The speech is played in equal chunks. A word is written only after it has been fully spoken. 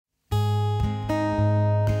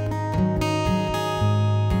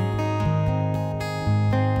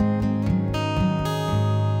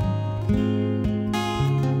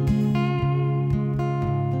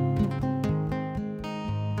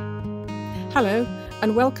Hello,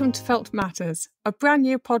 and welcome to Feltmakers, a brand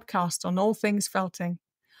new podcast on all things felting,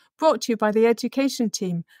 brought to you by the education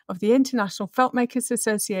team of the International Feltmakers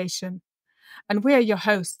Association. And we are your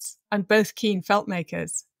hosts, and both keen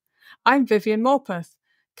feltmakers. I'm Vivienne Morpeth,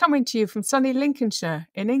 coming to you from sunny Lincolnshire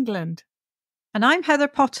in England. And I'm Heather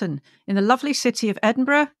Potten, in the lovely city of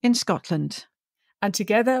Edinburgh in Scotland. And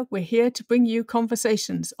together we're here to bring you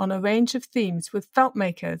conversations on a range of themes with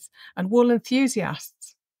feltmakers and wool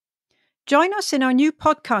enthusiasts. Join us in our new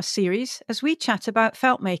podcast series as we chat about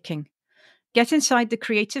felt making. Get inside the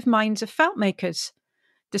creative minds of felt makers.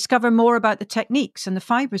 Discover more about the techniques and the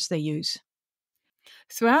fibres they use.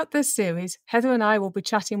 Throughout this series, Heather and I will be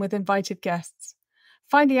chatting with invited guests,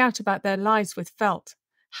 finding out about their lives with felt,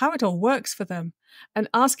 how it all works for them, and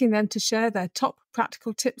asking them to share their top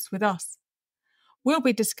practical tips with us. We'll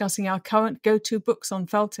be discussing our current go-to books on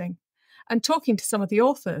felting and talking to some of the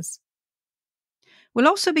authors. We'll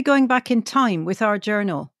also be going back in time with our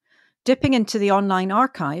journal, dipping into the online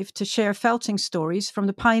archive to share felting stories from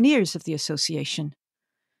the pioneers of the association.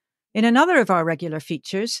 In another of our regular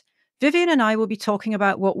features, Vivienne and I will be talking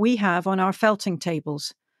about what we have on our felting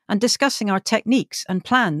tables and discussing our techniques and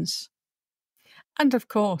plans. And of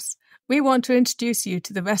course, we want to introduce you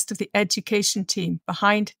to the rest of the education team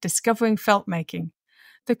behind Discovering Felt Making,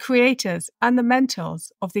 the creators and the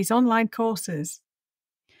mentors of these online courses.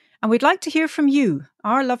 And we'd like to hear from you,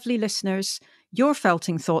 our lovely listeners, your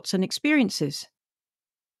felting thoughts and experiences.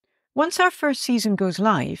 Once our first season goes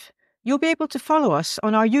live, you'll be able to follow us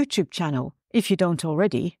on our YouTube channel, if you don't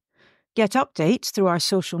already, get updates through our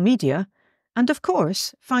social media, and of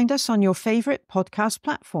course, find us on your favourite podcast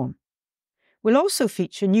platform. We'll also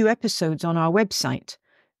feature new episodes on our website,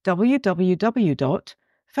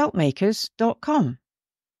 www.feltmakers.com.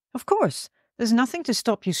 Of course, there's nothing to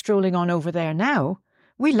stop you strolling on over there now.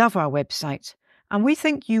 We love our website, and we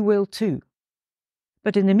think you will too.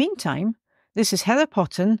 But in the meantime, this is Heather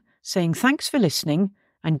Potten saying thanks for listening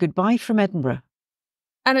and goodbye from Edinburgh.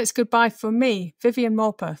 And it's goodbye from me, Vivienne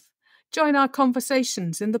Morpeth. Join our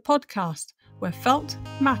conversations in the podcast where felt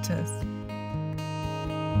matters.